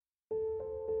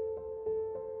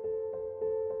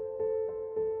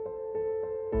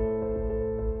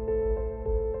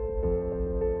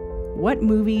What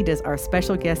movie does our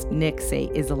special guest Nick say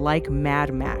is like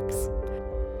Mad Max?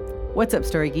 What's up,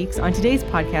 Story Geeks? On today's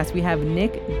podcast, we have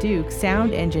Nick Duke,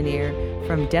 sound engineer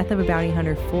from Death of a Bounty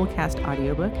Hunter full cast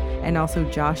audiobook, and also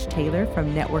Josh Taylor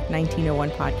from Network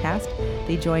 1901 podcast.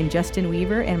 They join Justin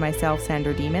Weaver and myself,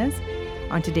 Sandra Dimes.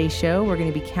 On today's show, we're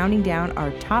going to be counting down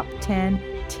our top 10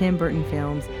 Tim Burton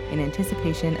films in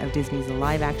anticipation of Disney's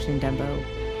live-action Dumbo.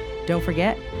 Don't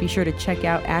forget, be sure to check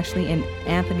out Ashley and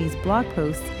Anthony's blog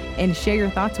posts and share your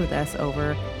thoughts with us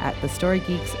over at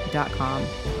thestorygeeks.com.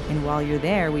 And while you're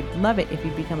there, we'd love it if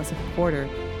you'd become a supporter.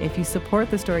 If you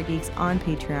support The Story Geeks on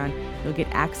Patreon, you'll get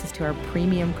access to our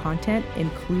premium content,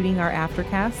 including our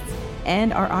aftercasts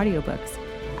and our audiobooks.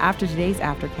 After today's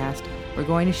aftercast, we're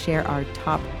going to share our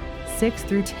top 6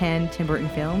 through 10 Tim Burton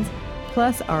films,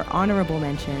 plus our honorable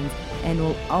mentions, and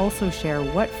we'll also share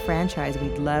what franchise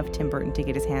we'd love Tim Burton to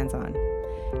get his hands on.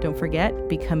 Don't forget,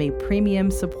 become a premium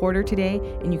supporter today,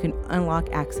 and you can unlock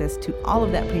access to all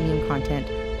of that premium content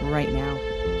right now.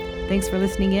 Thanks for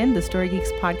listening in. The Story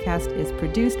Geeks podcast is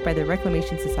produced by the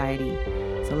Reclamation Society.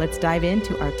 So let's dive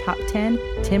into our top 10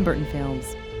 Tim Burton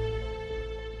films.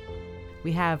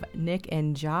 We have Nick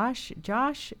and Josh.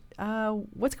 Josh,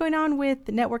 what's going on with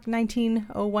the Network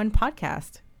 1901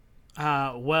 podcast?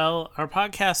 Well, our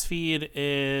podcast feed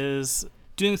is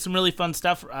doing some really fun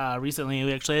stuff. Recently,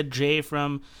 we actually had Jay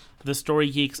from The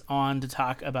Story Geeks on to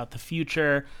talk about the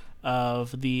future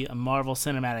of the Marvel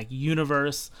Cinematic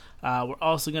Universe. We're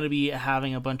also going to be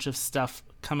having a bunch of stuff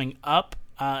coming up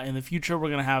in the future. We're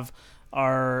going to have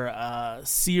our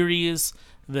series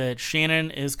that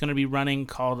Shannon is going to be running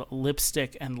called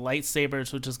Lipstick and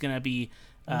Lightsabers, which is going to be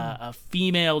a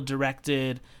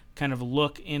female-directed kind of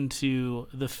look into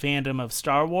the fandom of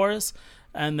Star Wars.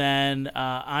 And then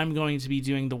I'm going to be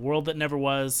doing The World That Never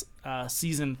Was,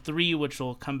 Season 3, which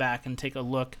will come back and take a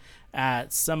look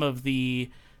at some of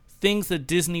the things that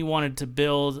Disney wanted to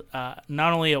build,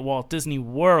 not only at Walt Disney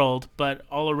World, but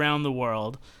all around the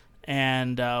world,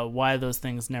 and why those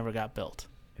things never got built.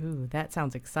 Ooh, that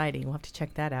sounds exciting. We'll have to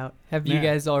check that out. Have you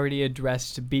guys already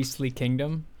addressed Beastly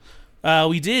Kingdom?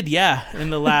 We did, yeah. In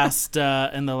the last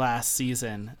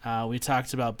season, we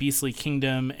talked about Beastly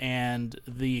Kingdom and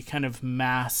the kind of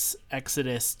mass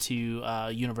exodus to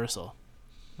Universal.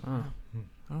 Oh.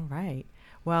 All right.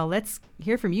 Well, let's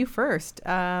hear from you first.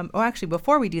 Actually,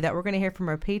 before we do that, we're going to hear from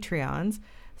our Patreons.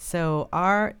 So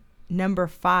our number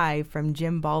 5 from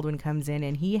Jim Baldwin comes in,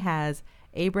 and he has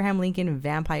Abraham Lincoln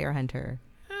Vampire Hunter.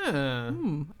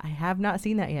 I have not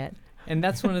seen that yet. And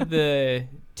that's one of the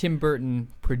Tim Burton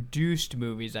produced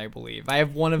movies, I believe. I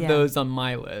have one of those on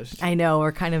my list. I know,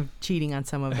 we're kind of cheating on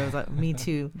some of those. Me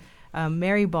too.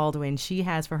 Mary Baldwin, she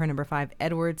has for her number 5,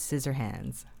 Edward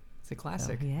Scissorhands. It's a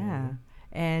classic. So, yeah.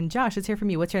 And Josh, let's hear from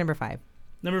you. What's your number 5?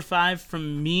 Number 5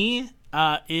 from me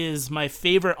is my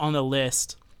favorite on the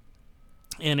list,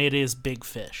 and it is Big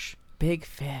Fish. Big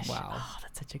Fish. Wow. Oh,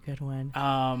 that's such a good one.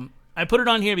 I put it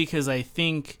on here because I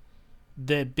think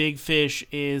that Big Fish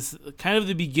is kind of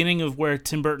the beginning of where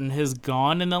Tim Burton has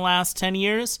gone in the last 10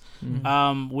 years,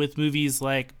 with movies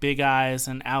like Big Eyes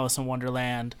and Alice in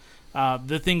Wonderland,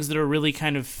 the things that are really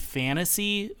kind of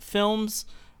fantasy films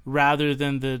rather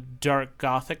than the dark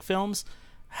gothic films.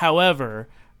 However,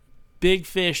 Big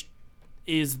Fish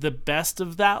is the best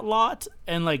of that lot,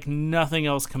 and like nothing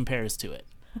else compares to it.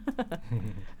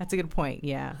 That's a good point.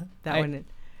 Yeah,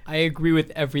 I agree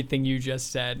with everything you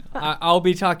just said. I'll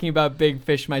be talking about Big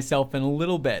Fish myself in a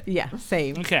little bit. Yeah,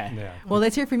 same. Okay. Yeah. Well,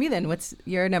 let's hear from you then. What's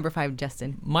your number 5,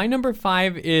 Justin? My number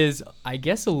 5 is, I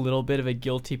guess, a little bit of a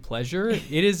guilty pleasure.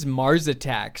 It is Mars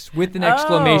Attacks with an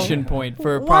exclamation point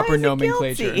for proper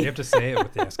nomenclature. guilty? You have to say it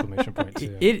with the exclamation point,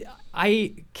 too.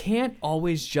 I can't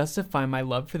always justify my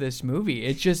love for this movie.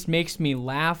 It just makes me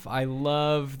laugh. I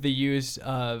love the use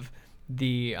of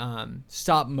the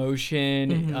stop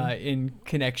motion in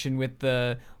connection with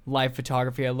the live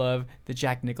photography. I love that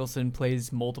Jack Nicholson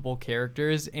plays multiple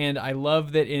characters, and I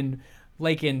love that in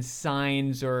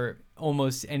Signs or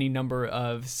almost any number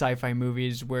of sci-fi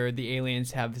movies where the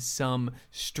aliens have some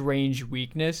strange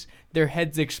weakness, their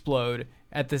heads explode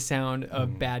at the sound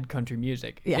of bad country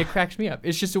music. Yeah. It cracks me up.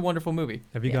 It's just a wonderful movie.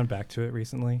 Have you gone back to it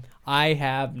recently? I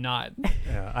have not.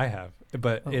 Yeah, I have.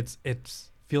 But it's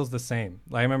feels the same.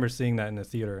 I remember seeing that in the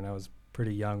theater, and I was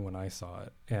pretty young when I saw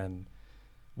it. And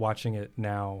watching it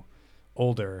now,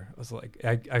 older, I was like,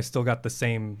 I still got the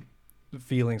same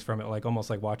feelings from it, like almost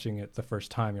like watching it the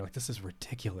first time. You're like, this is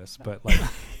ridiculous, but like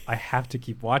I have to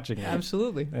keep watching it.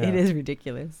 Absolutely. Yeah. It is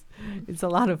ridiculous. It's a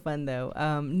lot of fun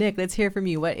though. Nick, let's hear from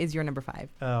you. What is your number 5?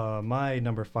 My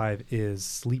number 5 is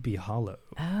Sleepy Hollow.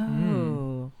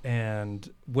 Oh. And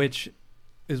which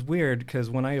is weird because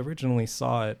when I originally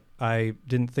saw it, I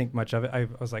didn't think much of it. I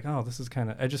was like, oh, this is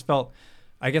kind of. I just felt.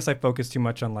 I guess I focused too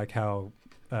much on like how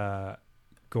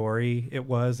gory it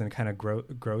was and kind of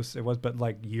gross it was. But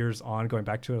like years on, going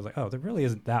back to it, I was like, oh, there really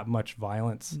isn't that much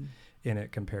violence in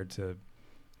it compared to,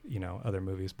 other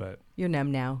movies. But you're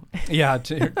numb now. Yeah,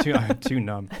 too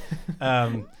numb.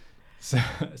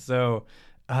 So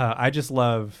I just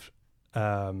love.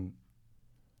 I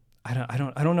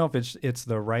don't know if it's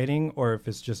the writing or if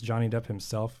it's just Johnny Depp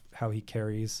himself, how he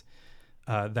carries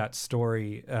that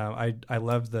story. I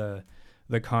love the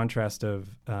contrast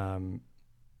of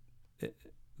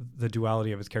the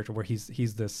duality of his character, where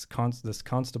he's this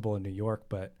constable in New York,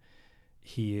 but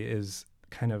he is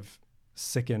kind of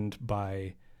sickened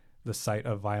by the sight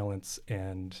of violence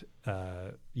and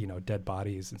dead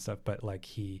bodies and stuff. But like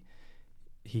he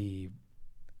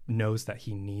knows that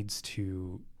he needs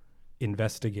to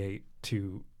investigate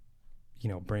to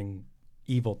bring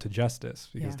evil to justice,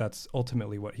 because that's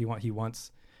ultimately what he wants. He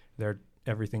wants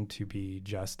everything to be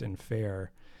just and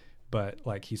fair, but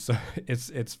like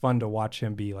it's fun to watch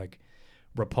him be like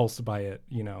repulsed by it,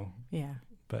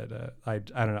 but I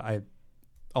don't know,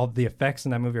 all the effects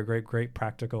in that movie are great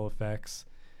practical effects,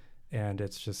 and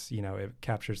it's just it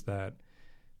captures that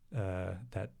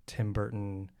Tim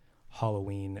Burton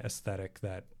Halloween aesthetic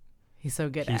that he's so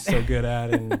good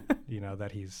at, and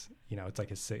that he's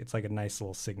it's like a nice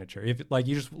little signature. If like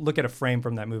you just look at a frame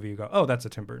from that movie, you go, oh, that's a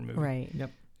Tim Burton movie. Right.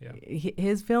 Yep. Yeah.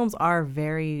 His films are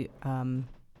very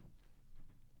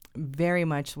very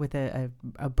much with a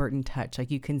Burton touch.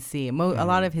 Like you can see a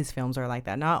lot of his films are like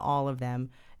that, not all of them.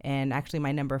 And actually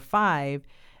my number 5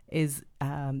 is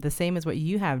the same as what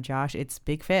you have, Josh. It's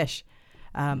Big Fish.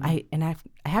 I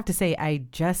have to say, I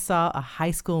just saw a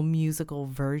High School Musical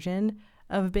version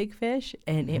of Big Fish,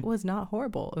 and it was not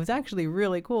horrible. It was actually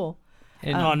really cool.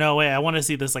 And oh, no way. I want to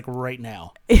see this like right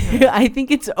now. I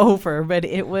think it's over, but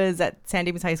it was at San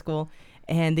Dimas High School,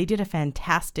 and they did a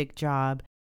fantastic job.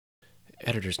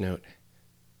 Editor's note.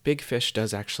 Big Fish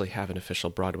does actually have an official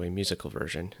Broadway musical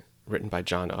version, written by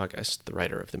John August, the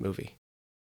writer of the movie.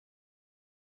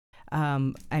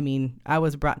 I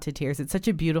was brought to tears. It's such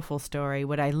a beautiful story.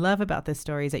 What I love about this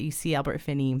story is that you see Albert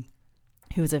Finney,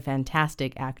 who's a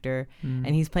fantastic actor,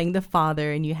 and he's playing the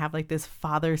father, and you have like this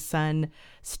father-son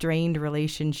strained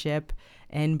relationship.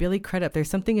 And Billy Crudup, there's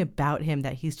something about him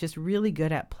that he's just really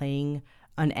good at playing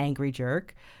an angry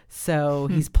jerk. So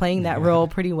he's playing that role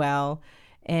pretty well.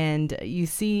 And you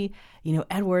see,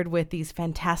 Edward with these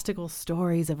fantastical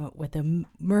stories with a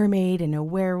mermaid and a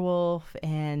werewolf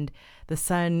and the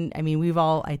son. I mean, we've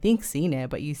all, I think, seen it,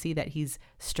 but you see that he's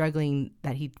struggling,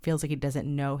 that he feels like he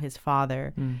doesn't know his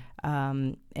father.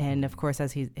 And of course,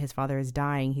 as his father is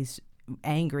dying, he's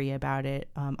angry about it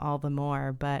all the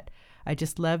more. But I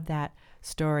just love that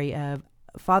story of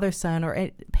father-son or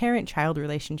a parent-child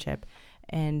relationship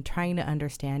and trying to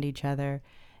understand each other.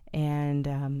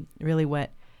 And really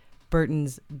what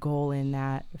Burton's goal in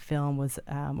that film was,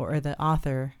 or the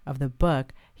author of the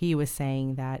book, he was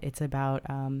saying that it's about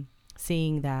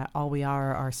seeing that all we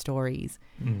are stories.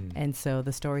 And so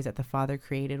the stories that the father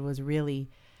created was really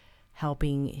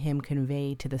helping him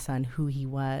convey to the son who he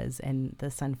was, and the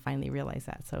son finally realized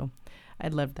that. So I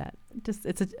love that. Just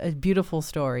it's a beautiful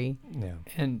story. Yeah.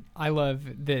 And I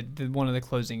love that one of the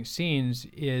closing scenes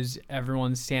is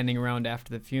everyone standing around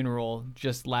after the funeral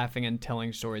just laughing and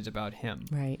telling stories about him.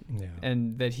 Right. Yeah.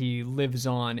 And that he lives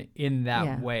on in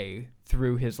that way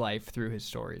through his life, through his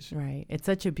stories. Right. It's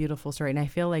such a beautiful story. And I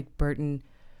feel like Burton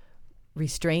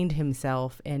restrained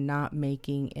himself in not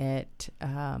making it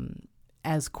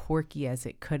as quirky as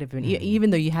it could have been. Even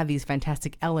though you have these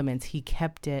fantastic elements, he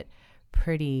kept it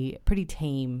pretty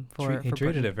tame. He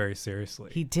treated it very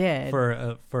seriously. He did.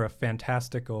 For a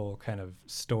fantastical kind of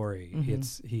story.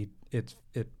 It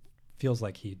feels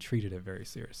like he treated it very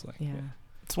seriously. Yeah.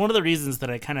 It's one of the reasons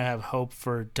that I kind of have hope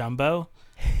for Dumbo,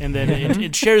 and that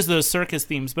it shares those circus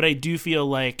themes, but I do feel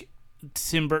like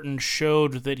Tim Burton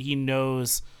showed that he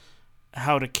knows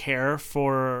how to care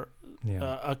for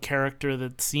a character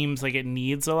that seems like it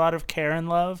needs a lot of care and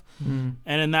love. And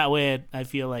in that way, I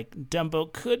feel like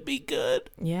Dumbo could be good.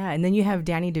 Yeah, and then you have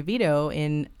Danny DeVito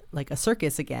in like a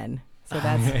circus again. So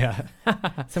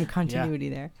that's some continuity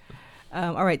there.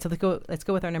 All right, so let's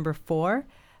go with our number 4.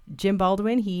 Jim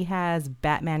Baldwin, he has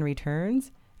Batman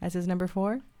Returns as his number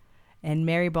 4. And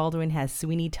Mary Baldwin has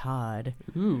Sweeney Todd.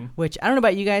 Ooh. Which, I don't know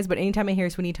about you guys, but anytime I hear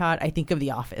Sweeney Todd, I think of The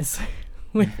Office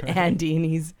with Andy. And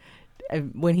he's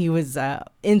when he was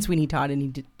in Sweeney Todd, and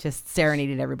he just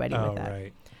serenaded everybody with that.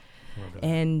 Right.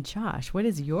 And Josh, what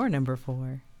is your number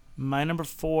 4? My number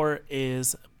 4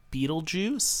 is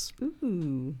Beetlejuice.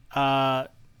 Ooh.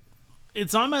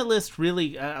 It's on my list,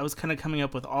 really. I was kind of coming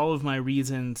up with all of my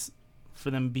reasons for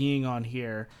them being on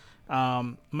here.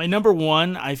 My number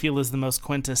one, I feel, is the most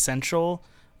quintessential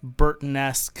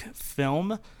Burton-esque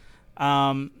film.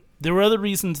 There were other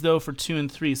reasons, though, for 2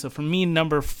 and 3. So for me,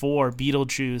 number 4,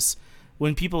 Beetlejuice.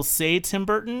 When people say Tim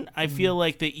Burton, I feel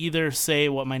like they either say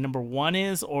what my number 1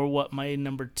 is or what my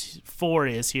number 4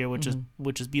 is here, which is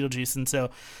Beetlejuice. And so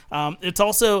it's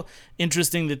also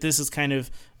interesting that this is kind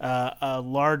of a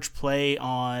large play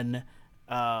on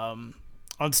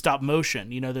stop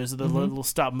motion. You know, there's the little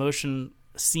stop motion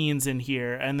scenes in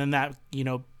here, and then that, you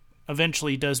know,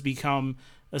 eventually does become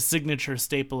a signature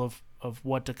staple of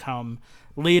what to come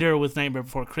later with Nightmare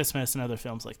Before Christmas and other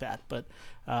films like that. But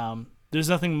there's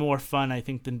nothing more fun, I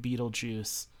think, than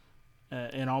Beetlejuice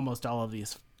in almost all of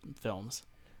these films.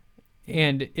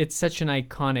 And it's such an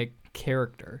iconic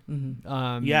character.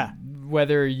 Yeah.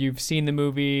 Whether you've seen the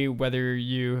movie, whether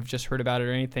you have just heard about it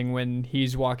or anything, when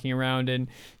he's walking around in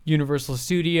Universal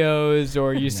Studios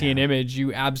or you see an image,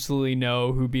 you absolutely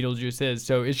know who Beetlejuice is.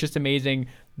 So it's just amazing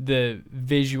the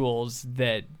visuals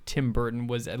that Tim Burton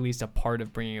was at least a part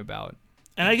of bringing about.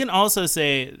 And I can also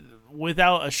say,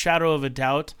 without a shadow of a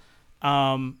doubt,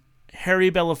 Harry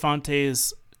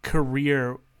Belafonte's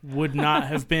career would not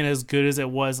have been as good as it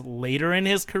was later in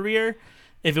his career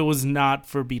if it was not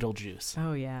for Beetlejuice.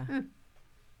 Oh, yeah.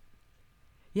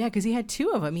 Yeah, because he had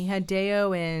 2 of them. He had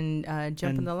Deo and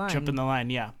Jump in the Line. Jump in the Line,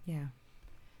 yeah. Yeah.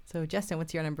 So, Justin,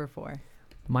 what's your number 4?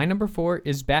 My number 4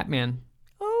 is Batman.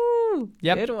 Oh,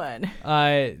 Yep. good one.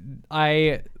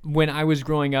 When I was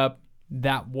growing up,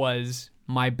 that was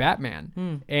my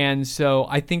Batman. And so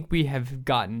I think we have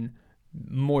gotten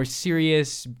more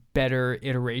serious, better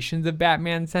iterations of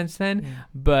Batman since then.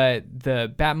 But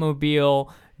the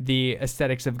Batmobile, the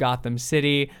aesthetics of Gotham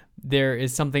City, there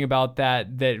is something about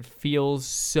that feels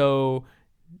so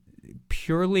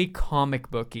purely comic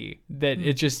booky that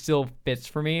it just still fits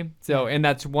for me. So, and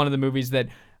that's one of the movies that,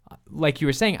 like you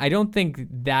were saying, I don't think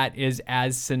that is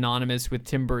as synonymous with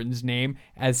Tim Burton's name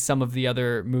as some of the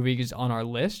other movies on our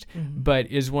list, but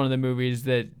is one of the movies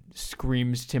that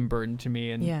screams Tim Burton to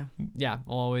me. And yeah,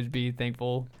 I'll always be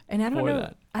thankful and I don't for know,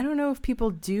 that. I don't know if people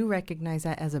do recognize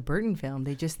that as a Burton film.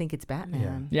 They just think it's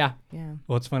Batman. Yeah. Well,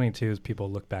 what's funny too is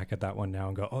people look back at that one now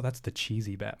and go, "Oh, that's the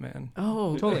cheesy Batman."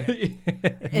 Oh, Totally.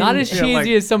 Not as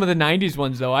cheesy as some of the 90s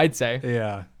ones, though, I'd say.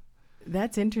 Yeah.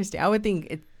 That's interesting. I would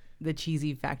think the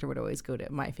cheesy factor would always go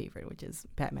to my favorite, which is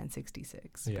Batman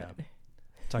 66. Yeah.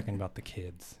 Talking about the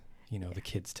kids, the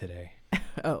kids today.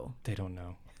 Oh. They don't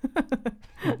know.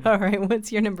 All right.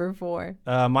 What's your number 4?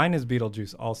 Mine is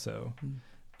Beetlejuice also.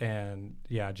 And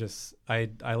yeah, just I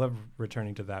love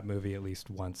returning to that movie at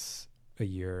least once a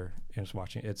year and just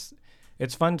watching it.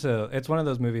 It's fun it's one of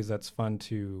those movies that's fun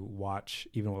to watch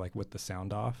even with the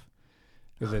sound off,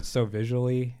 because it's so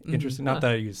visually interesting. Not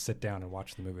that you sit down and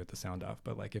watch the movie with the sound off,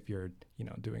 but if you're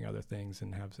doing other things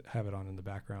and have it on in the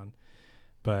background.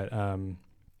 But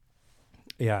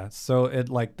yeah, so it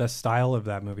the style of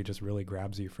that movie just really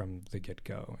grabs you from the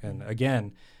get-go. And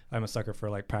again, I'm a sucker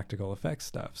for practical effects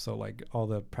stuff. So all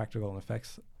the practical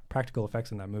effects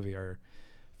in that movie are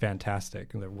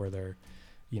fantastic. Where they're,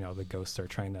 the ghosts are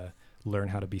trying to learn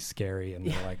how to be scary, and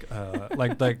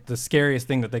they're the scariest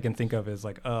thing that they can think of is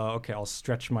okay, I'll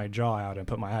stretch my jaw out and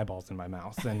put my eyeballs in my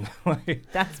mouth, and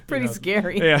that's pretty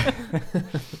scary. Yeah.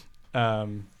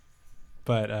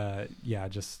 But yeah,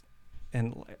 just.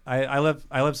 And I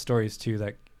love stories too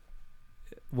that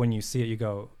when you see it, you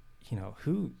go,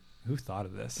 who thought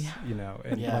of this,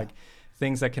 and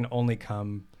things that can only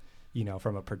come,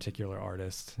 from a particular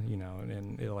artist,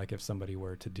 and if somebody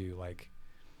were to do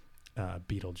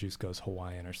Beetlejuice Goes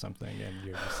Hawaiian or something, and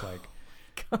you're just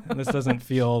this doesn't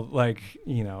feel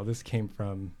this came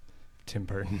from Tim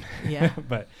Burton. Yeah.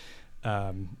 But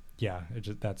yeah,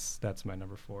 that's my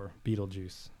number 4,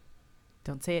 Beetlejuice.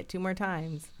 Don't say it 2 more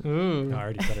times. No, I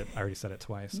already said it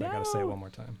twice, so I got to say it one more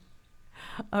time.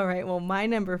 All right. Well, my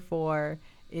number 4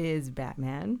 is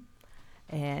Batman.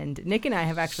 And Nick and I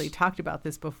have actually talked about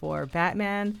this before.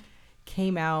 Batman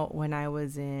came out when I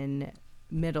was in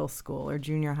middle school or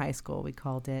junior high school, we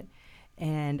called it.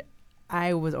 And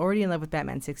I was already in love with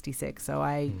Batman 66. So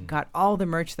I got all the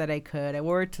merch that I could. I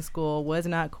wore it to school. Was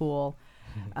not cool.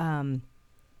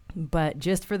 But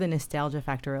just for the nostalgia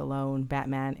factor alone,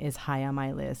 Batman is high on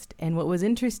my list. And what was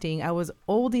interesting, I was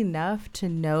old enough to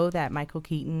know that Michael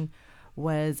Keaton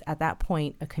was at that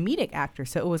point a comedic actor.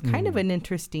 So it was kind of a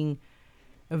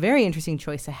very interesting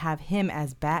choice to have him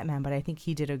as Batman. But I think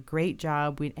he did a great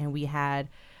job. We had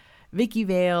Vicky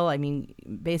Vale. I mean,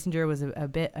 Basinger was a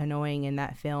bit annoying in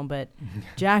that film, but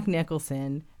Jack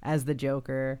Nicholson as the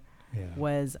Joker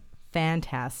was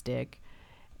fantastic.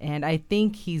 And I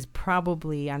think he's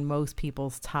probably on most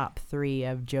people's top 3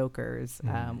 of Jokers,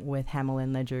 with Hamill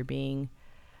and Ledger being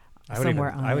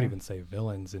somewhere on I would there. even say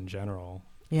villains in general.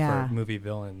 Yeah. For movie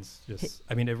villains.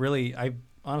 I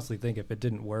honestly think if it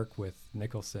didn't work with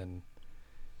Nicholson,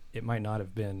 it might not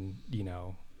have been,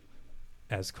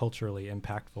 as culturally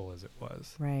impactful as it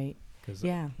was. Right. Because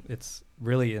Yeah. it's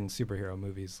really in superhero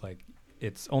movies, like,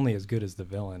 it's only as good as the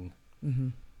villain. Mm-hmm.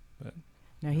 But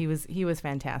No, he was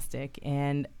fantastic.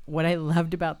 And what I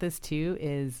loved about this too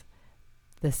is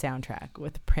the soundtrack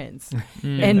with Prince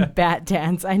and Bat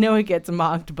Dance. I know it gets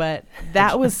mocked, but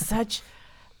that was such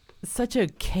a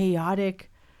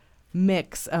chaotic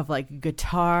mix of like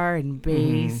guitar and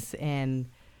bass and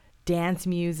dance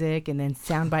music and then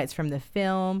sound bites from the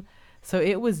film. So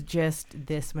it was just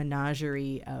this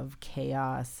menagerie of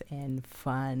chaos and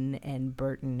fun and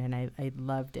Burton, and I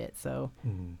loved it. So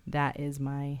that is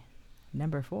my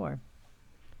number 4.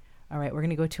 All right, we're going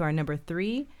to go to our number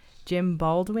 3. Jim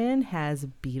Baldwin has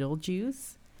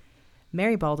Beetlejuice.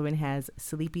 Mary Baldwin has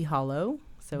Sleepy Hollow.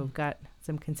 So we've got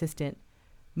some consistent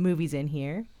movies in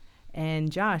here.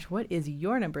 And Josh, what is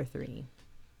your number 3?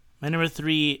 My number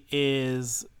 3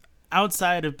 is,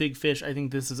 outside of Big Fish, I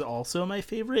think this is also my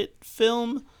favorite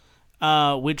film,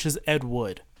 which is Ed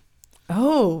Wood.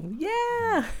 Oh,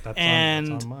 yeah.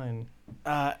 that's on mine.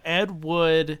 Ed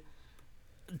Wood,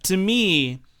 to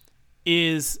me,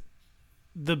 is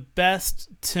the best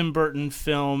Tim Burton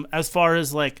film as far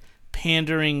as like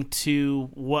pandering to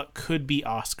what could be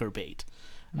Oscar bait.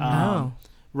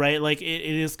 Right? Like it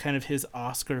is kind of his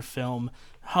Oscar film.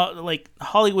 Like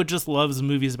Hollywood just loves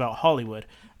movies about Hollywood.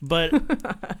 But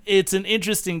it's an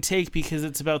interesting take because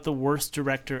it's about the worst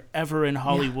director ever in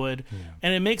Hollywood. Yeah.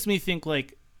 And it makes me think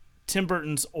like Tim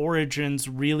Burton's origins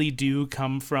really do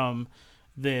come from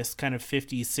this kind of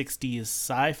 50s, 60s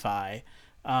sci-fi.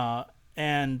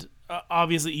 And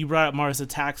obviously you brought up Mars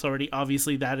Attacks already.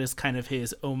 Obviously that is kind of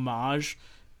his homage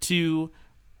to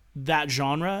that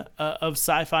genre of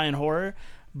sci-fi and horror.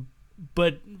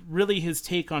 But really his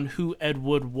take on who Ed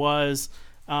Wood was,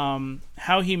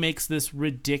 how he makes this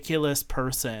ridiculous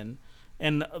person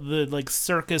and the like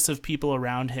circus of people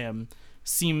around him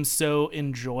seems so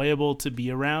enjoyable to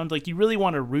be around. Like you really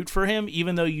want to root for him,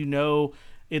 even though you know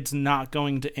it's not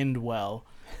going to end well.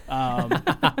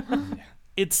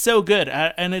 It's so good,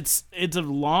 and it's a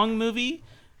long movie,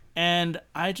 and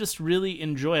I just really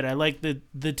enjoy it. I like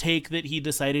the take that he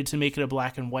decided to make it a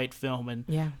black and white film,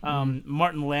 and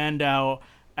Martin Landau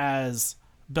as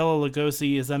Bela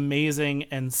Lugosi is amazing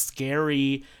and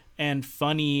scary and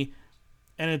funny,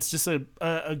 and it's just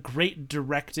a great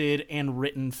directed and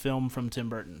written film from Tim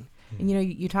Burton. And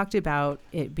you talked about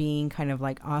it being kind of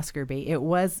like Oscar bait. It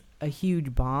was a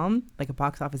huge bomb, like a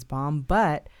box office bomb,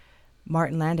 but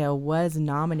Martin Landau was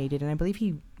nominated, and I believe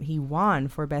he won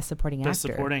for Best Supporting Actor. Best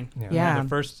Supporting. Yeah. The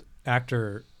first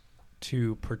actor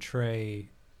to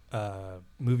portray a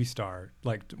movie star,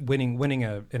 like winning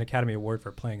an Academy Award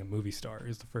for playing a movie star,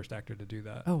 is the first actor to do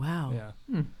that. Oh, wow.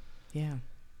 Yeah. Yeah.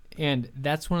 And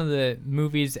that's one of the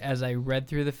movies, as I read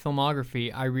through the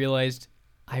filmography, I realized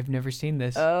I've never seen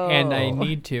this, and I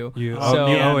need to. You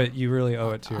owe it. You really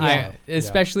owe it to yourself.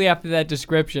 Especially after that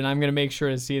description, I'm going to make sure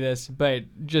to see this. But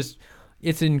just,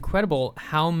 it's incredible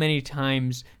how many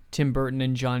times Tim Burton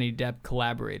and Johnny Depp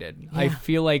collaborated. Yeah. I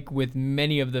feel like with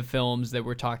many of the films that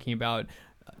we're talking about,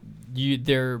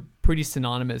 they're pretty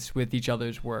synonymous with each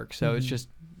other's work. So it's just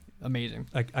amazing.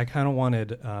 I kind of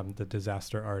wanted the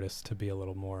Disaster Artist to be a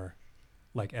little more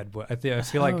like Ed Wood. I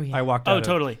feel like I walked out.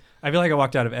 Totally. I feel like I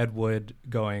walked out of Ed Wood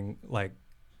going like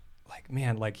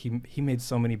man, like he made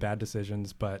so many bad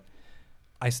decisions, but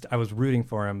I was rooting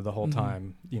for him the whole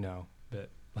time, But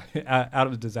out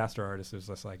of the Disaster Artist, it was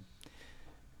just like,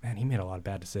 man, he made a lot of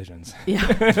bad decisions. Yeah,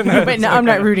 but no, I'm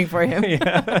not rooting for him.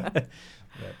 Yeah.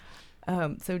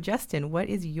 So Justin, what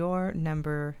is your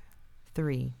number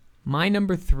 3? My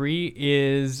number 3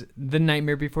 is The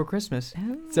Nightmare Before Christmas.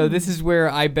 Oh. So this is where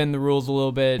I bend the rules a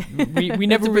little bit. We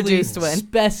never really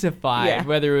specified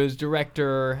whether it was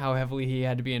director or how heavily he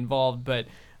had to be involved, but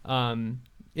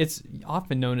it's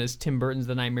often known as Tim Burton's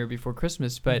The Nightmare Before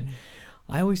Christmas, but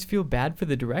I always feel bad for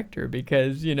the director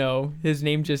because, his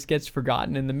name just gets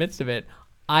forgotten in the midst of it.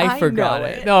 I forgot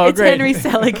it. No, it's great. Henry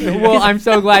Selick. Well, I'm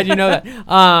so glad you know that.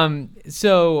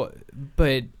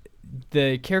 But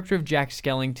the character of Jack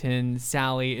Skellington,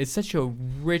 Sally, is such a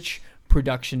rich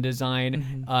production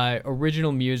design,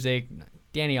 original music.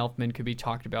 Danny Elfman could be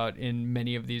talked about in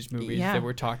many of these movies that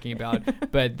we're talking about,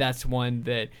 but that's one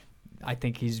that I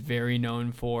think he's very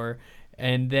known for.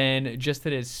 And then just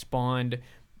that it spawned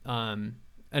an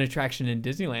attraction in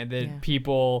Disneyland that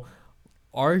people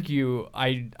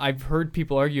I've heard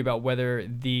people argue about whether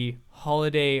the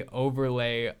holiday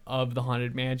overlay of the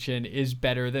Haunted Mansion is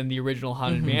better than the original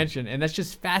Haunted Mansion, and that's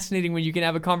just fascinating when you can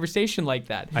have a conversation like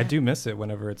that. I do miss it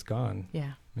whenever it's gone.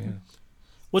 Yeah.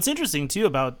 What's interesting too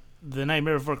about The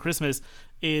Nightmare Before Christmas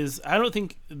is I don't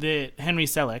think that Henry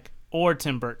Selick or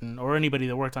Tim Burton or anybody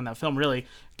that worked on that film really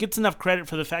gets enough credit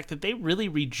for the fact that they really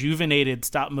rejuvenated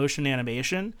stop motion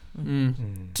animation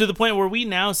to the point where we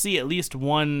now see at least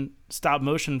one stop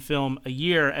motion film a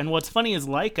year. And what's funny is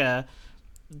Laika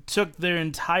took their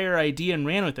entire idea and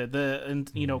ran with it.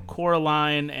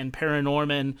 Coraline and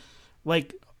Paranorman,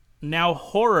 like now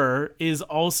horror is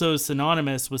also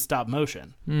synonymous with stop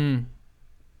motion.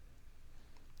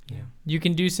 Yeah. You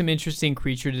can do some interesting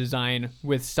creature design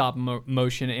with stop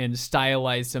motion and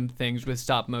stylize some things with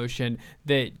stop motion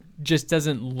that just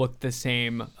doesn't look the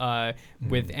same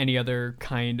with any other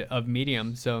kind of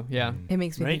medium. So, yeah. It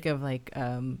makes me think of like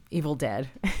Evil Dead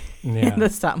Yeah. the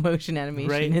stop motion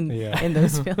animation in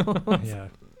those films. Yeah.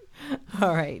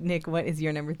 All right, Nick, what is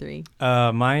your number 3?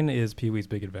 Mine is Pee-wee's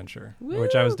Big Adventure,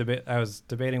 which I was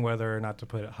debating whether or not to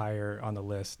put it higher on the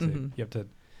list. You have to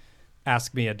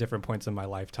ask me at different points in my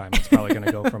lifetime. It's probably going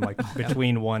to go from like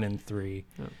between 1 and 3.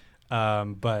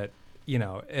 But you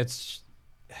know,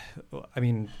 I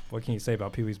mean, what can you say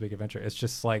about Pee-wee's Big Adventure? It's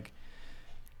just like,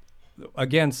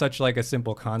 again, such like a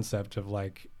simple concept of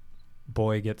like,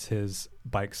 boy gets his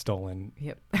bike stolen,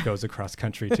 goes across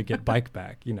country to get bike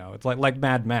back. You know, it's like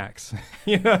Mad Max.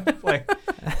 You know, like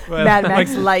Mad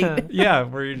Max Light. Yeah,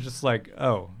 where you're just like,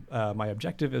 oh, my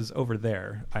objective is over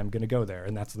there. I'm going to go there,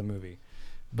 and that's the movie.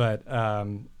 But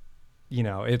you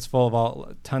know, it's full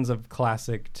of tons of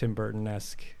classic Tim Burton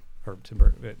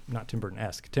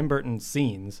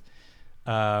scenes,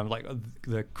 like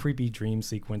the creepy dream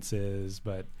sequences,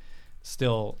 but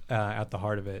still at the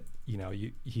heart of it, you know,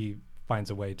 he finds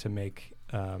a way to make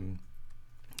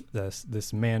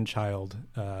this man-child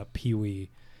Pee-wee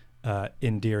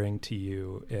endearing to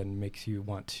you and makes you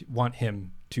want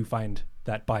him to find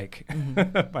that bike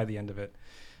by the end of it.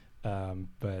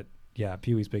 But yeah,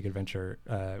 Pee-wee's Big Adventure,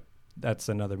 that's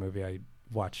another movie I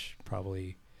watch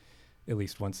probably at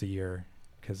least once a year,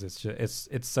 because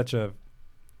it's such a,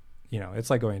 you know, it's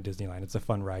like going to Disneyland. It's a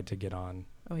fun ride to get on.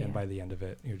 And by the end of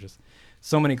it, you're just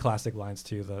so many classic lines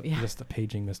too. Just the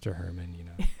paging Mr. Herman, you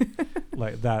know,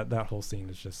 like that whole scene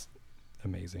is just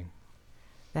amazing.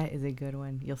 That is a good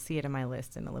one. You'll see it on my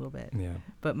list in a little bit. Yeah.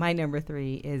 But my number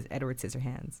 3 is Edward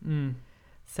Scissorhands.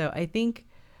 So I think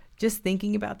just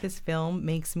thinking about this film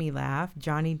makes me laugh.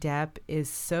 Johnny Depp is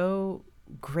so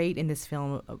great in this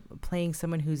film, playing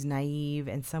someone who's naive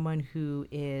and someone who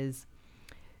is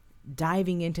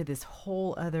diving into this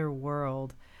whole other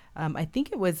world. I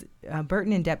think it was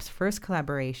Burton and Depp's first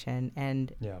collaboration,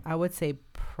 and I would say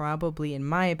probably, in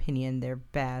my opinion, their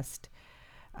best.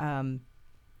 And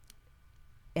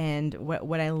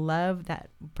what I love that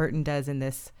Burton does in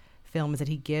this film is that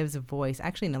he gives a voice,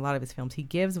 actually in a lot of his films, he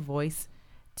gives a voice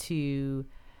to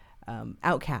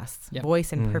outcasts,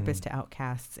 voice and purpose to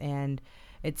outcasts. And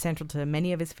it's central to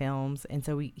many of his films. And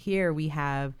so we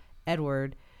have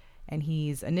Edward, and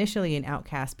he's initially an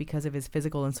outcast because of his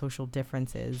physical and social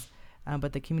differences.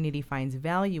 But the community finds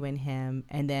value in him,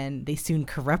 and then they soon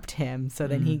corrupt him. So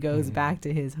then he goes back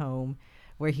to his home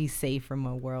where he's safe from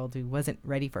a world who wasn't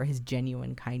ready for his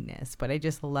genuine kindness. But I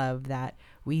just love that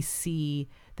we see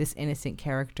this innocent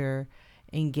character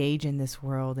engage in this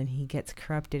world, and he gets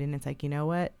corrupted, and it's like, you know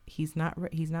what? He's not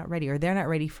ready, or they're not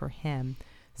ready for him.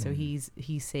 So he's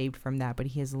saved from that, but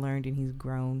he has learned and he's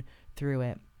grown through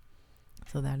it.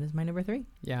 So that is my number 3.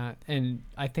 Yeah, and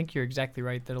I think you're exactly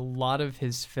right that a lot of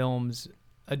his films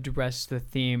address the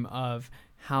theme of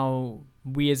how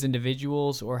we as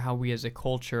individuals or how we as a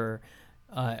culture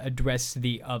address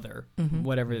the other,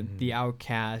 whatever, the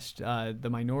outcast, the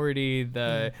minority,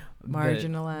 the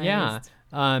marginalized.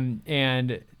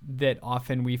 And that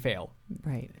often we fail.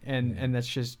 Right. And that's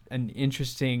just an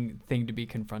interesting thing to be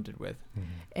confronted with.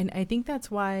 And I think that's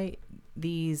why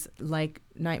these, like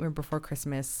Nightmare Before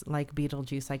Christmas, like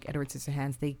Beetlejuice, like Edward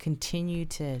Scissorhands, they continue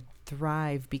to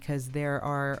thrive because there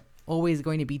are always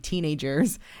going to be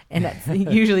teenagers, and that's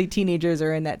usually teenagers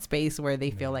are in that space where they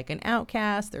feel like an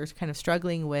outcast. They're kind of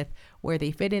struggling with where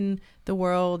they fit in the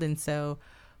world. And so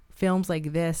films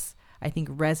like this, I think,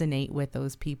 resonate with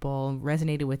those people,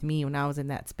 resonated with me when I was in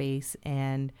that space,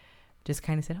 and just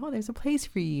kind of said, oh, there's a place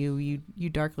for you, you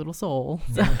dark little soul.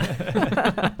 So.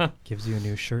 Gives you a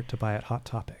new shirt to buy at Hot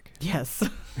Topic. Yes.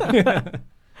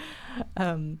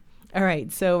 All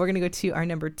right, so we're going to go to our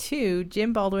number 2.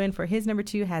 Jim Baldwin, for his number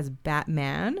 2, has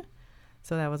Batman.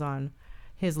 So that was on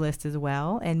his list as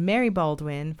well. And Mary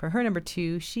Baldwin, for her number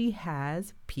 2, she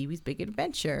has Pee-wee's Big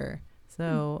Adventure.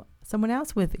 So someone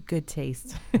else with good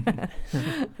taste.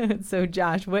 So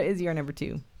Josh, what is your number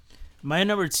 2? My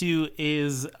number 2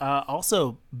 is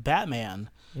also Batman.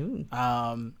 Ooh.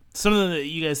 Something that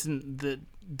you guys that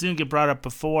didn't get brought up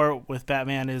before with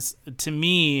Batman is, to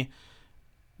me,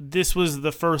 this was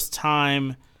the first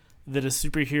time that a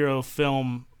superhero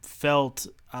film felt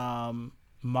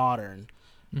modern.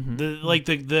 Mm-hmm.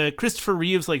 The Christopher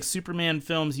Reeves like Superman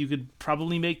films, you could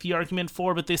probably make the argument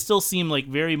for, but they still seem like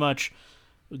very much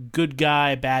good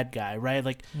guy, bad guy, right?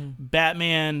 Like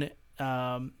Batman,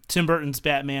 Tim Burton's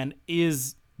Batman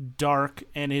is dark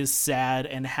and is sad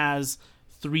and has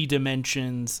 3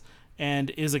 dimensions and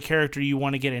is a character you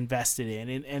want to get invested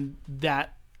in, and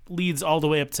that leads all the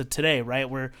way up to today, right?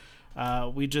 Where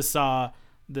we just saw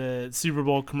the Super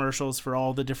Bowl commercials for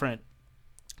all the different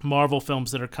Marvel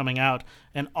films that are coming out,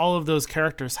 and all of those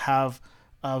characters have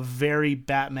a very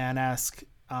Batman-esque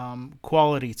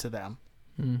quality to them.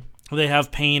 They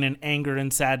have pain and anger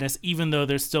and sadness, even though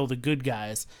they're still the good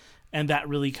guys, and that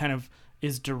really kind of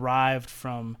is derived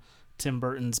from Tim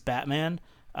Burton's Batman.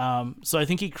 So I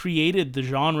think he created the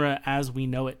genre as we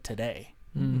know it today.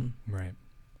 Right.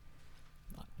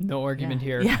 No argument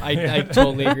here. Yeah. I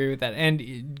totally agree with that.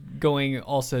 And going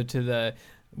also to the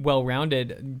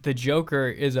well-rounded, the Joker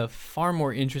is a far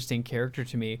more interesting character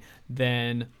to me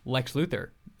than Lex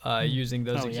Luthor, using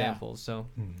those examples. So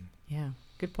Yeah,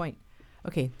 good point.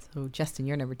 Okay, so Justin,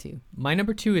 your number 2. my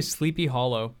number 2 is Sleepy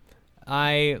Hollow.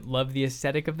 I love the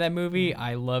aesthetic of that movie.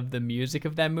 I love the music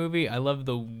of that movie. I love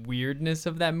the weirdness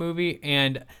of that movie.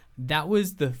 And that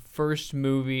was the first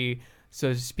movie,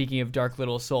 so speaking of Dark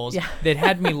Little Souls, that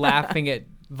had me laughing at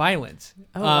violence.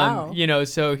 Oh, wow. You know,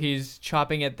 so he's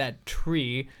chopping at that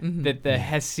tree that the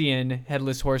Hessian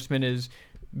Headless Horseman is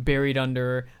buried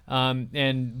under,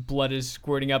 and blood is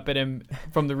squirting up at him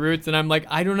from the roots. And I'm like,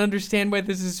 I don't understand why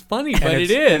this is funny, but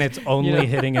it is. And it's only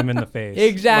hitting him in the face.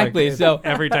 Exactly. Like, so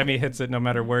every time he hits it, no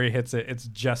matter where he hits it, it's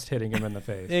just hitting him in the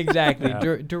face. Exactly.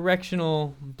 Yeah.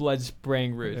 Directional blood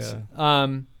spraying roots.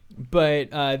 Yeah.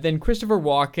 But then Christopher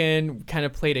Walken kind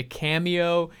of played a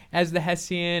cameo as the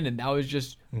Hessian, and that was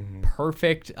just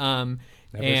perfect. Never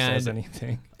says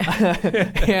anything.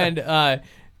 And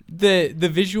the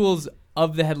visuals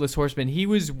of the Headless Horseman, he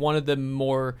was one of the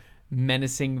more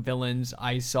menacing villains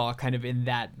I saw kind of in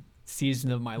that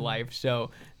season of my life.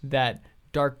 So that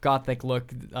dark gothic look,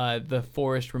 the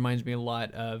forest reminds me a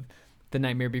lot of The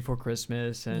Nightmare Before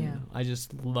Christmas, and I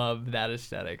just love that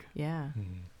aesthetic. Yeah.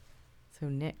 So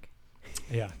Nick.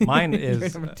 Yeah, mine Your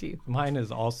is number 2. mine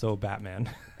is also Batman.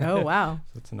 Oh, wow.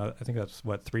 So it's another. I think that's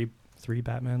what three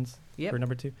Batmans Yep. for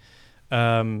number 2.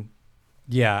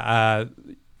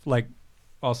 Like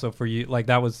also for you, like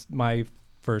that was my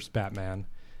first Batman.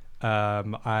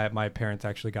 My parents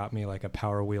actually got me like a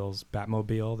Power Wheels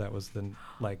Batmobile that was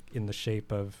in the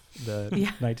shape of the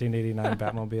 1989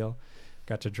 Batmobile.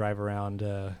 Got to drive around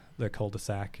the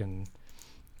cul-de-sac and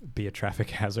be a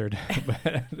traffic hazard,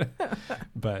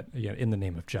 but yeah, in the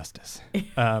name of justice.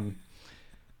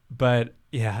 But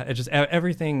yeah, it just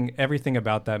everything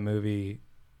about that movie,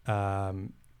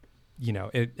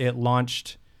 it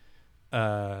launched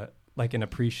like an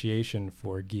appreciation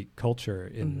for geek culture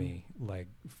in me, like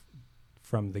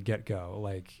from the get-go.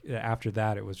 Like after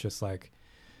that, it was just like,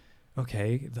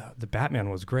 okay, the Batman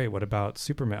was great. What about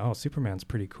Superman? Oh, Superman's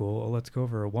pretty cool. Oh, let's go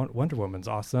over Wonder Woman's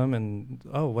awesome. And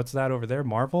oh, what's that over there?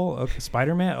 Marvel? Okay,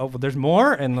 Spider-Man? Oh, well, there's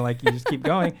more. And like you just keep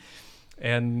going.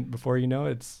 And before you know,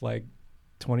 it's like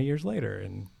 20 years later.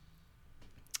 And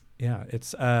yeah,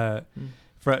 it's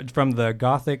from the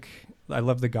Gothic. I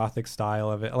love the Gothic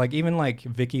style of it. Like even like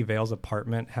Vicky Vale's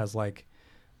apartment has like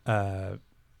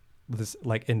this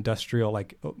like industrial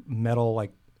like metal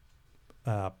like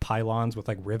pylons with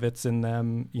like rivets in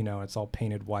them. You know, it's all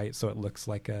painted white, so it looks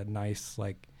like a nice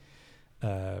like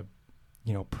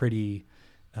pretty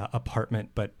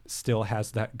apartment, but still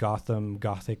has that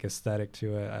Gothic aesthetic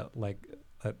to it. Like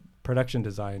production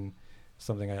design,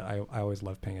 something I always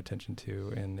love paying attention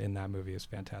to, and in that movie is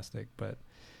fantastic. But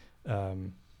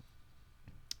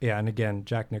yeah, and again,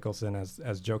 Jack Nicholson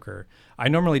as Joker. I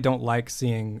normally don't like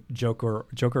seeing Joker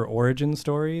origin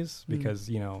stories because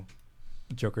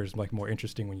Joker's like more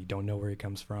interesting when you don't know where he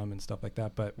comes from and stuff like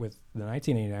that. But with the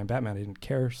 1989 Batman, I didn't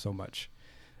care so much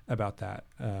about that.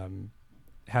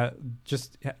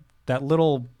 That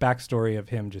little backstory of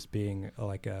him just being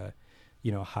like a,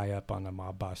 high up on a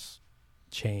mob boss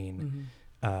chain,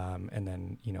 and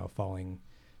then falling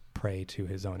prey to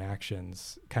his own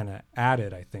actions, kind of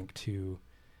added, I think, to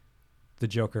the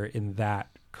Joker in that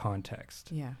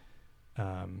context. Yeah.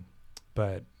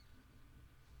 But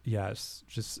yes,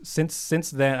 just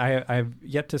since then, I've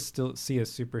yet to still see a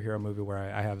superhero movie where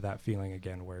I have that feeling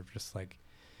again, where just like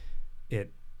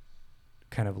it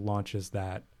kind of launches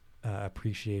that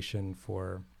appreciation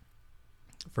for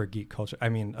geek culture. I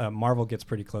mean, Marvel gets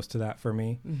pretty close to that for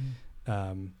me,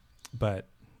 but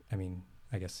I mean,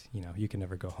 I guess you can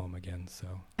never go home again. So,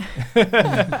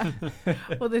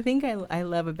 well, the thing I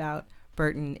love about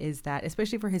Burton is that,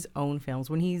 especially for his own films,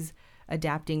 when he's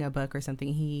adapting a book or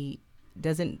something, he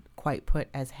doesn't quite put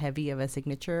as heavy of a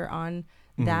signature on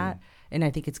that, and I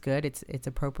think it's good. It's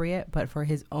appropriate, but for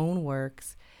his own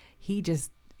works, he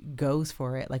just goes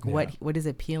for it. Like what is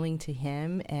appealing to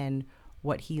him and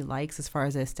what he likes as far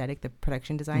as the aesthetic, the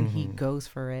production design, he goes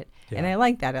for it. Yeah. And I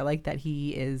like that. I like that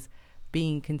he is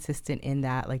being consistent in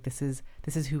that. Like this is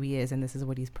who he is, and this is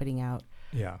what he's putting out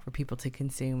for people to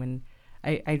consume. And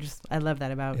I love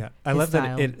that about I love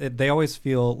style. that they always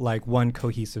feel like one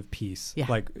cohesive piece. Yeah.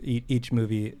 Like each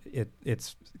movie,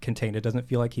 it's contained. It doesn't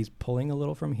feel like he's pulling a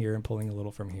little from here and pulling a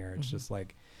little from here. It's just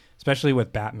like, especially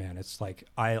with Batman, it's like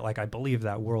I believe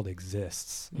that world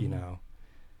exists,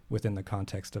 within the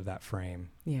context of that frame.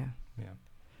 Yeah.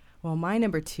 Well, my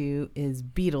number 2 is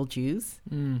Beetlejuice,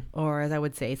 or as I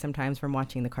would say sometimes from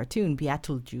watching the cartoon,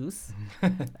 Beetlejuice.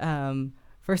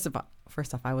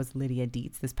 First off, I was Lydia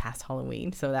Dietz this past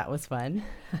Halloween, so that was fun.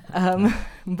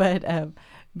 But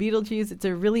Beetlejuice, it's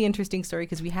a really interesting story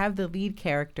because we have the lead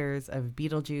characters of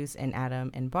Beetlejuice and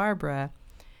Adam and Barbara,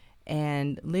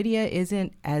 and Lydia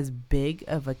isn't as big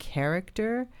of a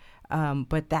character,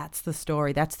 but that's the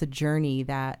story, that's the journey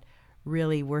that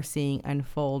really we're seeing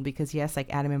unfold, because yes,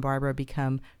 like Adam and Barbara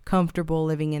become comfortable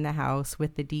living in the house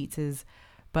with the Dietzes,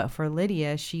 but for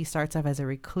Lydia, she starts off as a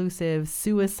reclusive,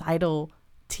 suicidal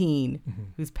teen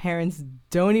whose parents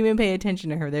don't even pay attention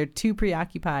to her. They're too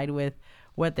preoccupied with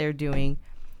what they're doing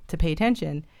to pay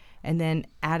attention. And then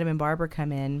Adam and Barbara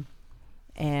come in,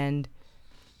 and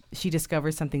she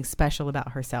discovers something special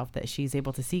about herself, that she's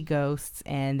able to see ghosts,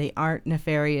 and they aren't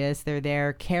nefarious. They're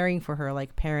there caring for her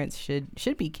like parents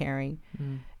should be caring.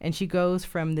 And she goes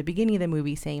from the beginning of the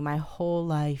movie saying, my whole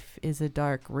life is a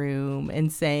dark room,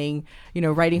 and saying,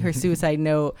 writing her suicide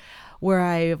note where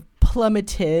I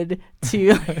plummeted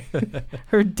to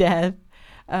her death,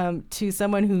 to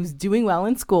someone who's doing well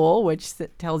in school, which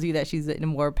tells you that she's in a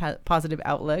more positive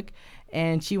outlook.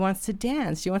 And she wants to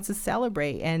dance. She wants to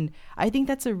celebrate. And I think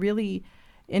that's a really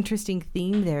interesting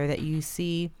theme there, that you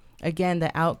see, again,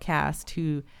 the outcast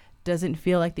who doesn't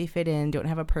feel like they fit in, don't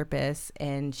have a purpose.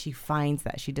 And she finds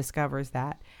that. She discovers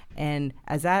that. And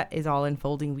as that is all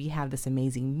unfolding, we have this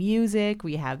amazing music.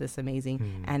 We have this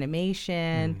amazing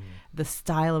animation, the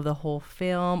style of the whole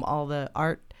film, all the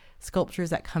art sculptures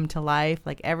that come to life,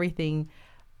 like everything.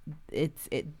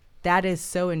 That is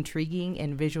so intriguing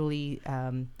and visually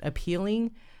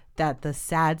appealing, that the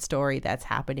sad story that's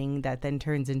happening that then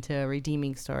turns into a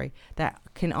redeeming story that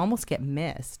can almost get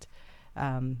missed.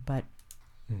 But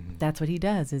that's what he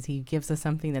does, is he gives us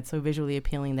something that's so visually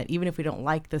appealing that even if we don't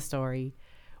like the story,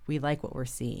 we like what we're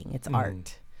seeing. It's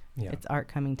art. Yeah. It's art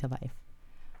coming to life.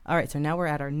 All right, so now we're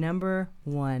at our number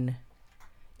 1.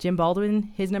 Jim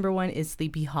Baldwin, his number 1 is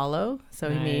Sleepy Hollow. So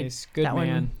nice. He made Good that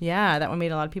man. one. Yeah, that one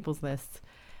made a lot of people's lists.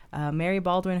 Mary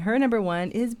Baldwin, her number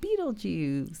 1 is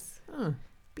Beetlejuice.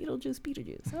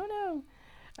 Beetlejuice. Oh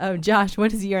no. Josh,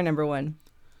 what is your number 1?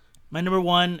 My number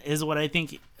 1 is what I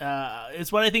think.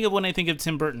 It's what I think of when I think of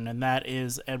Tim Burton, and that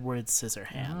is Edward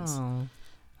Scissorhands. Oh.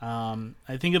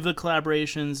 I think of the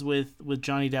collaborations with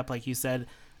Johnny Depp, like you said.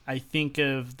 I think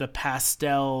of the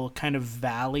pastel kind of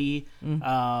valley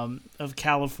of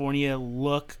California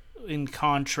look in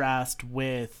contrast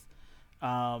with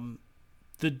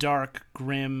the dark,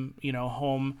 grim,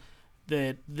 home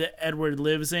that Edward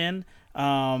lives in.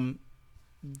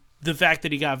 The fact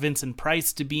that he got Vincent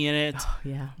Price to be in it. Oh,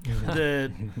 yeah.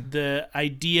 The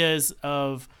ideas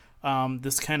of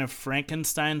this kind of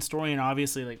Frankenstein story, and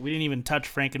obviously, like, we didn't even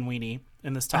touch Frankenweenie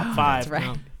in this top 5. That's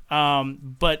right.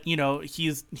 But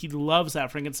he loves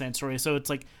that Frankenstein story. So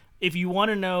it's like, if you want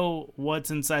to know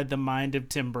what's inside the mind of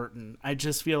Tim Burton, I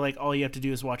just feel like all you have to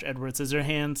do is watch Edward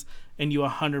Scissorhands, and you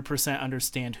 100%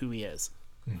 understand who he is.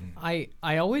 I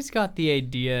always got the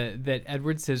idea that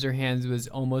Edward Scissorhands was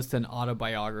almost an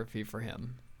autobiography for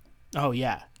him. Oh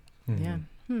yeah, yeah.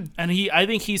 And I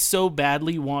think he so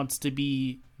badly wants to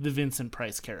be the Vincent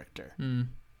Price character.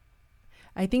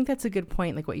 I think that's a good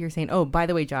point, like what you're saying. Oh, by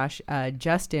the way, Josh,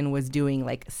 Justin was doing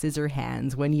like scissor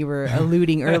hands when you were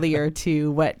alluding earlier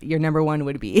to what your number 1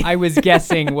 would be. I was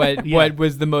guessing what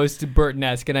was the most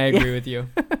Burton-esque, and I agree with you.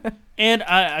 And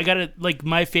I got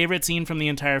my favorite scene from the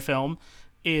entire film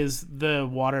is the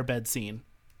waterbed scene.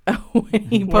 when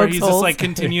he where pokes he's holes. just like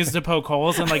continues to poke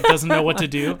holes and like doesn't know what to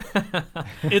do.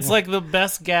 It's like the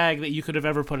best gag that you could have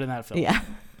ever put in that film. Yeah.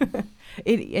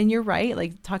 And you're right,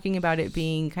 like talking about it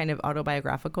being kind of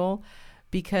autobiographical,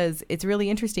 because it's really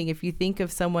interesting if you think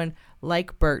of someone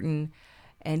like Burton,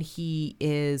 and he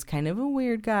is kind of a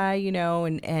weird guy,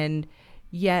 and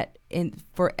yet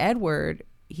for Edward,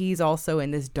 he's also in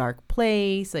this dark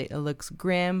place. Like, it looks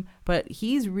grim, but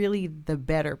he's really the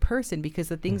better person, because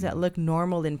the things that look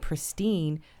normal and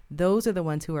pristine, those are the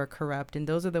ones who are corrupt, and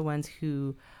those are the ones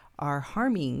who are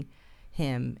harming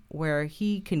him, where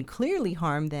he can clearly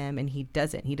harm them and he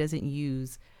doesn't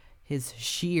use his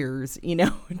shears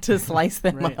to slice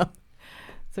them Right. up.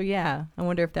 So yeah, I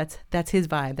wonder if that's his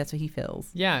vibe. That's what he feels.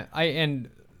 Yeah, and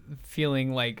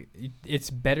feeling like it's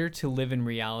better to live in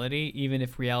reality, even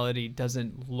if reality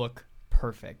doesn't look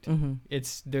perfect.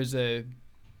 There's a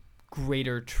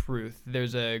greater truth,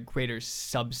 there's a greater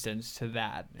substance to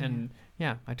that, and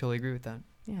yeah, I totally agree with that.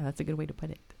 Yeah, that's a good way to put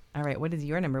it. All right, what is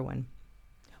your number one?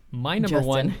 My number Justin.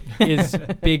 one is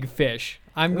Big Fish.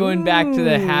 I'm going back to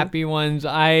the happy ones.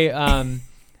 I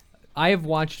have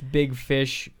watched Big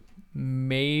Fish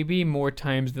maybe more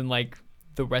times than like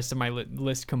the rest of my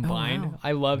list combined. wow.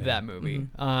 I love that movie.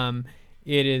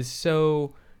 It is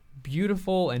so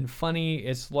beautiful and funny.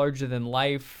 It's larger than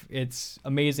life. It's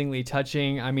amazingly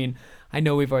touching. I mean, I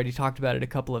know we've already talked about it a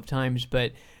couple of times,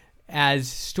 but as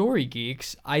story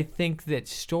geeks, I think that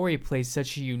story plays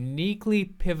such a uniquely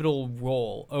pivotal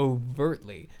role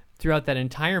overtly throughout that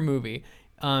entire movie,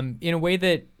 in a way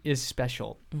that is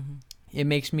special. It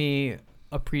makes me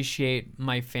appreciate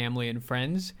my family and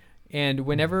friends, and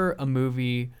whenever a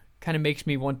movie kind of makes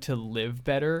me want to live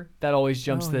better, that always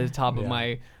jumps to the top of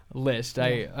my list.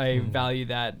 I value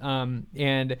that.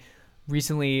 And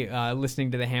recently,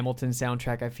 listening to the Hamilton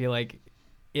soundtrack, I feel like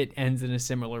it ends in a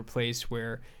similar place,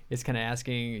 where it's kind of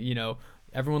asking,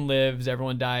 everyone lives,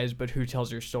 everyone dies, but who tells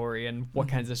your story, and what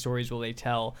kinds of stories will they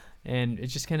tell? And it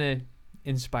just kind of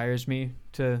inspires me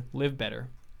to live better.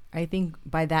 I think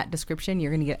by that description,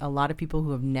 you're going to get a lot of people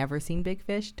who have never seen Big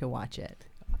Fish to watch it.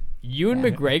 Ewan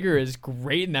McGregor is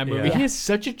great in that movie. Yeah. He is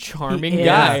such a charming He is.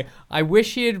 guy. I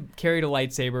wish he had carried a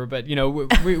lightsaber, but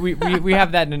we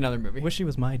have that in another movie. Wish he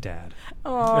was my dad.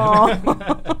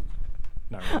 Oh.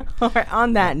 Not really. All right,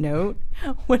 on that note,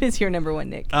 what is your number one,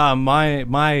 Nick?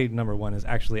 My number one is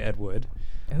actually Ed Wood.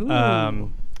 Ooh.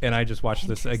 And I just watched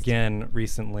this again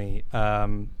recently.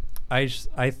 I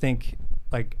think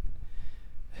like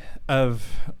of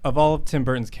all of Tim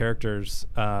Burton's characters,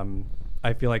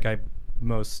 I feel like I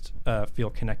most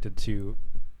feel connected to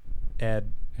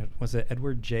Ed. Was it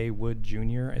Edward J. Wood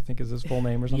Jr.? I think is his full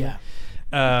name or something.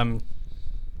 Yeah.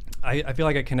 I feel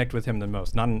like I connect with him the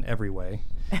most, not in every way.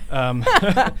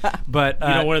 But You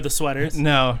don't wear the sweaters?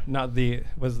 no, not the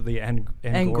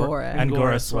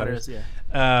Angora sweaters.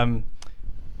 Yeah.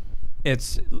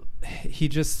 It's he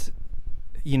just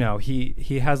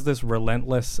he has this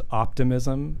relentless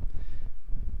optimism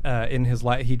in his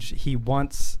life. He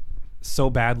wants so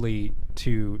badly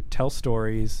to tell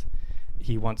stories.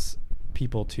 He wants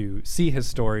people to see his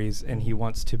stories, and he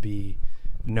wants to be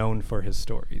known for his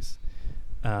stories.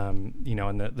 And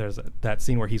there's that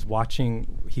scene where he's watching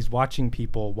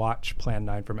people watch Plan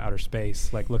 9 from outer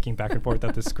space, like looking back and forth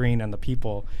at the screen and the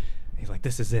people. He's like,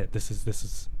 "This is it. This is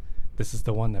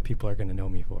the one that people are going to know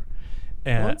me for."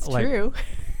 And Well, it's true.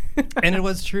 and it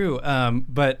was true.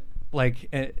 But like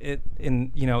it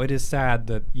is sad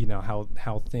that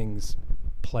how things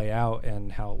play out,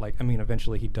 and how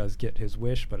eventually he does get his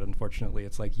wish, but unfortunately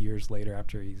it's like years later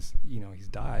after he's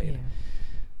died.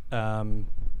 Yeah.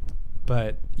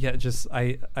 But yeah, just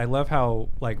I love how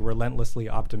like relentlessly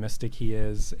optimistic he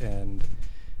is, and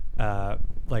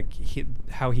he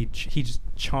just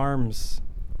charms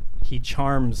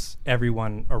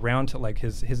everyone around. Like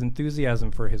his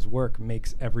enthusiasm for his work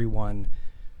makes everyone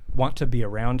want to be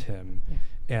around him,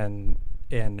 and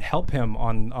help him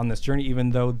on this journey,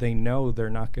 even though they know they're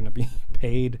not going to be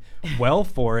paid well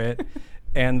for it.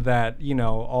 And that,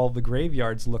 all the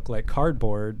graveyards look like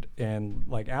cardboard and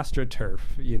like AstroTurf,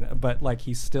 but like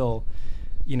he still,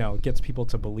 gets people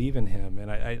to believe in him. And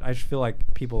I just feel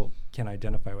like people can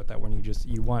identify with that, when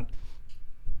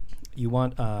you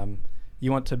want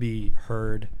to be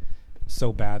heard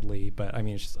so badly. But I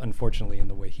mean, it's just unfortunately in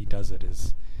the way he does it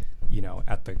is,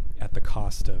 at the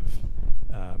cost of,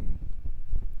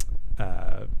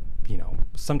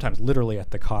 sometimes literally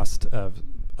at the cost of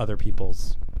other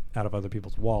people's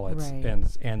wallets, Right.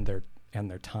 and their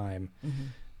time.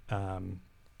 Mm-hmm.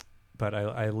 But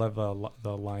I love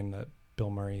the line that Bill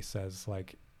Murray says,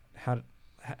 like, how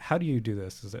do you do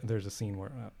this? There's a scene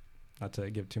where not to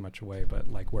give too much away, but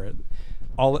like where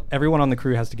everyone on the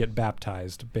crew has to get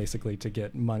baptized basically to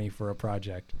get money for a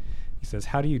project. He says,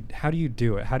 how do you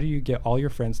do it? How do you get all your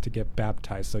friends to get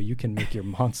baptized so you can make your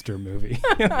monster movie?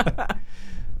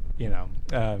 You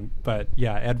know, but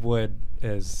yeah, Ed Wood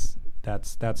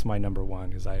that's my number one,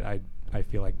 because I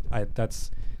feel like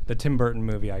that's the Tim Burton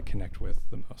movie I connect with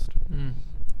the most.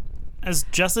 As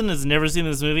Justin has never seen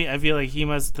this movie, I feel like he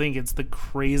must think it's the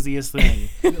craziest thing.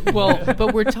 Well,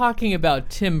 but we're talking about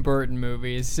Tim Burton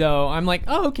movies, so I'm like,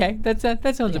 oh, okay, that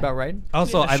sounds about right.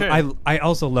 Also, Yeah, sure. I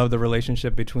also love the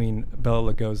relationship between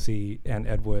Bela Lugosi and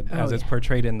Ed Wood as it's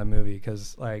portrayed in the movie,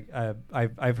 because like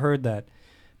I've heard that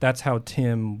that's how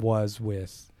Tim was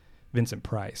with Vincent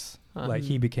Price. Like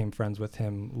he became friends with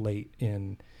him late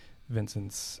in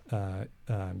Vincent's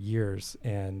years,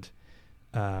 and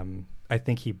I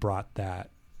think he brought that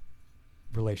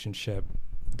relationship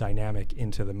dynamic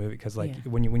into the movie, because like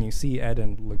when you see Ed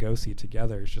and Lugosi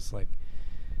together, it's just like,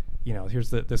 you know, here's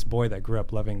this boy that grew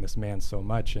up loving this man so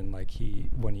much, and like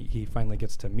when he finally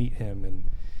gets to meet him and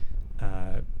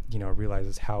you know,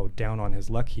 realizes how down on his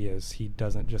luck he is, he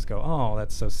doesn't just go, oh,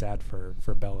 that's so sad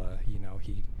for Bella. You know,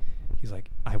 he's like,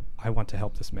 I want to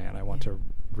help this man. I want to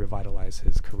revitalize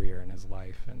his career and his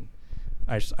life, and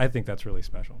I think that's really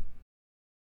special.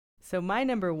 So my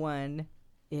number one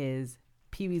is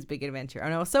Pee-wee's Big Adventure.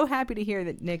 And I was so happy to hear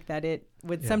that, Nick, that it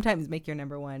would sometimes make your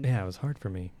number one. Yeah, it was hard for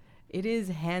me. It is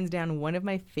hands down one of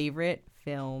my favorite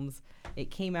films.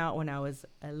 It came out when I was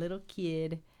a little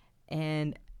kid,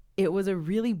 and it was a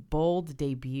really bold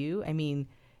debut. I mean,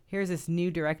 here's this new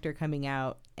director coming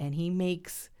out, and he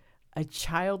makes a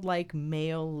childlike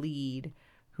male lead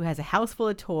who has a house full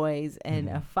of toys and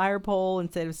a fire pole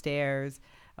instead of stairs,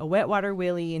 a wet water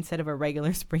willy instead of a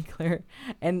regular sprinkler.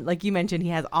 And like you mentioned, he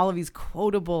has all of these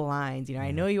quotable lines. You know,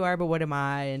 I know you are, but what am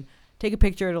I? And take a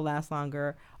picture, it'll last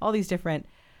longer. All these different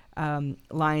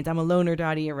lines. I'm a loner,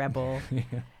 Dottie, a rebel.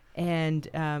 And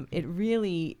it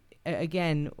really,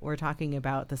 again, we're talking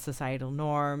about the societal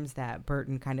norms that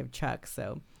Burton kind of chucks.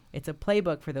 So it's a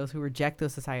playbook for those who reject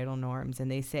those societal norms.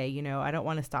 And they say, you know, I don't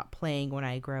want to stop playing when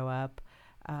I grow up.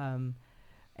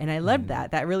 And I loved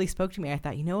that. That really spoke to me. I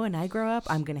thought, you know, when I grow up,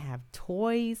 I'm going to have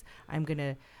toys. I'm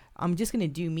just going to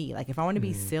do me. Like if I want to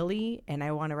be silly and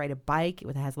I want to ride a bike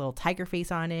that has a little tiger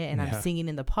face on it and I'm singing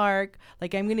in the park,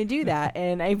 like I'm going to do that.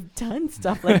 And I've done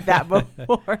stuff like that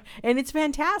before. And it's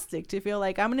fantastic to feel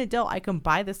like I'm an adult. I can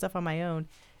buy this stuff on my own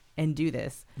and do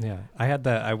this. Yeah. I had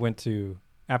that. I went to,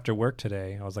 after work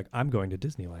today, I was like, I'm going to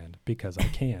Disneyland because I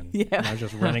can. And I was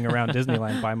just running around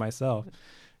Disneyland by myself.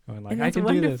 Going like, and I can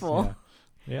wonderful. do this.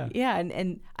 Yeah. Yeah.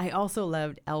 And I also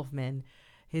loved Elfman,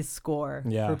 his score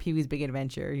for Pee-wee's Big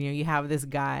Adventure. You know, you have this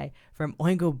guy from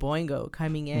Oingo Boingo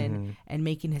coming in and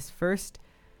making his first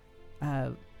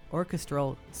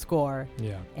orchestral score.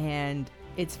 Yeah. And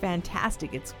it's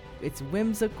fantastic. It's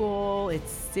whimsical,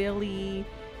 it's silly,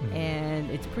 and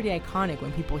it's pretty iconic.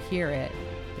 When people hear it,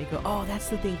 they go, oh, that's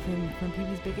the thing from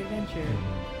Pee-wee's Big Adventure.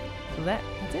 So that's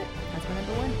it. That's my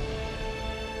number one.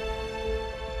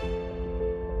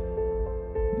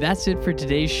 That's it for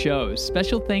today's show.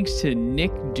 Special thanks to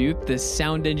Nick Duke, the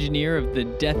sound engineer of the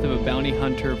Death of a Bounty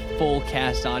Hunter full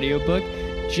cast audiobook,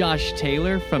 Josh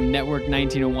Taylor from Network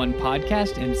 1901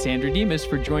 podcast, and Sandra Demas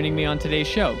for joining me on today's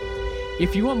show.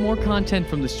 If you want more content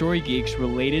from the Story Geeks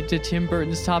related to Tim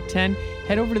Burton's Top 10,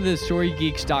 head over to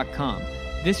thestorygeeks.com.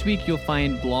 This week you'll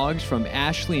find blogs from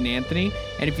Ashley and Anthony,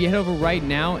 and if you head over right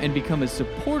now and become a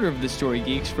supporter of the Story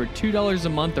Geeks for $2 a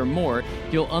month or more,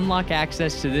 you'll unlock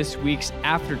access to this week's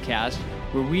Aftercast,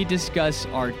 where we discuss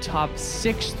our top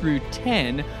 6 through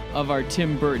 10 of our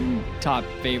Tim Burton top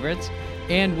favorites,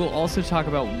 and we'll also talk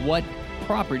about what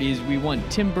properties we want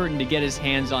Tim Burton to get his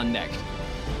hands on next.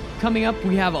 Coming up,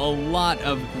 we have a lot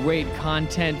of great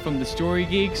content from the Story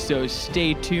Geeks, so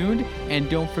stay tuned and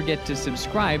don't forget to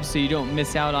subscribe so you don't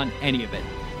miss out on any of it.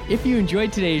 If you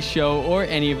enjoyed today's show or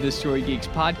any of the Story Geeks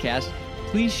podcast,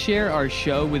 please share our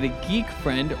show with a geek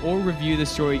friend or review the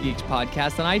Story Geeks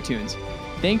podcast on iTunes.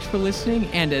 Thanks for listening,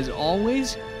 and as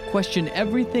always, question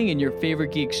everything in your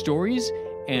favorite geek stories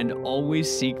and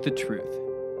always seek the truth.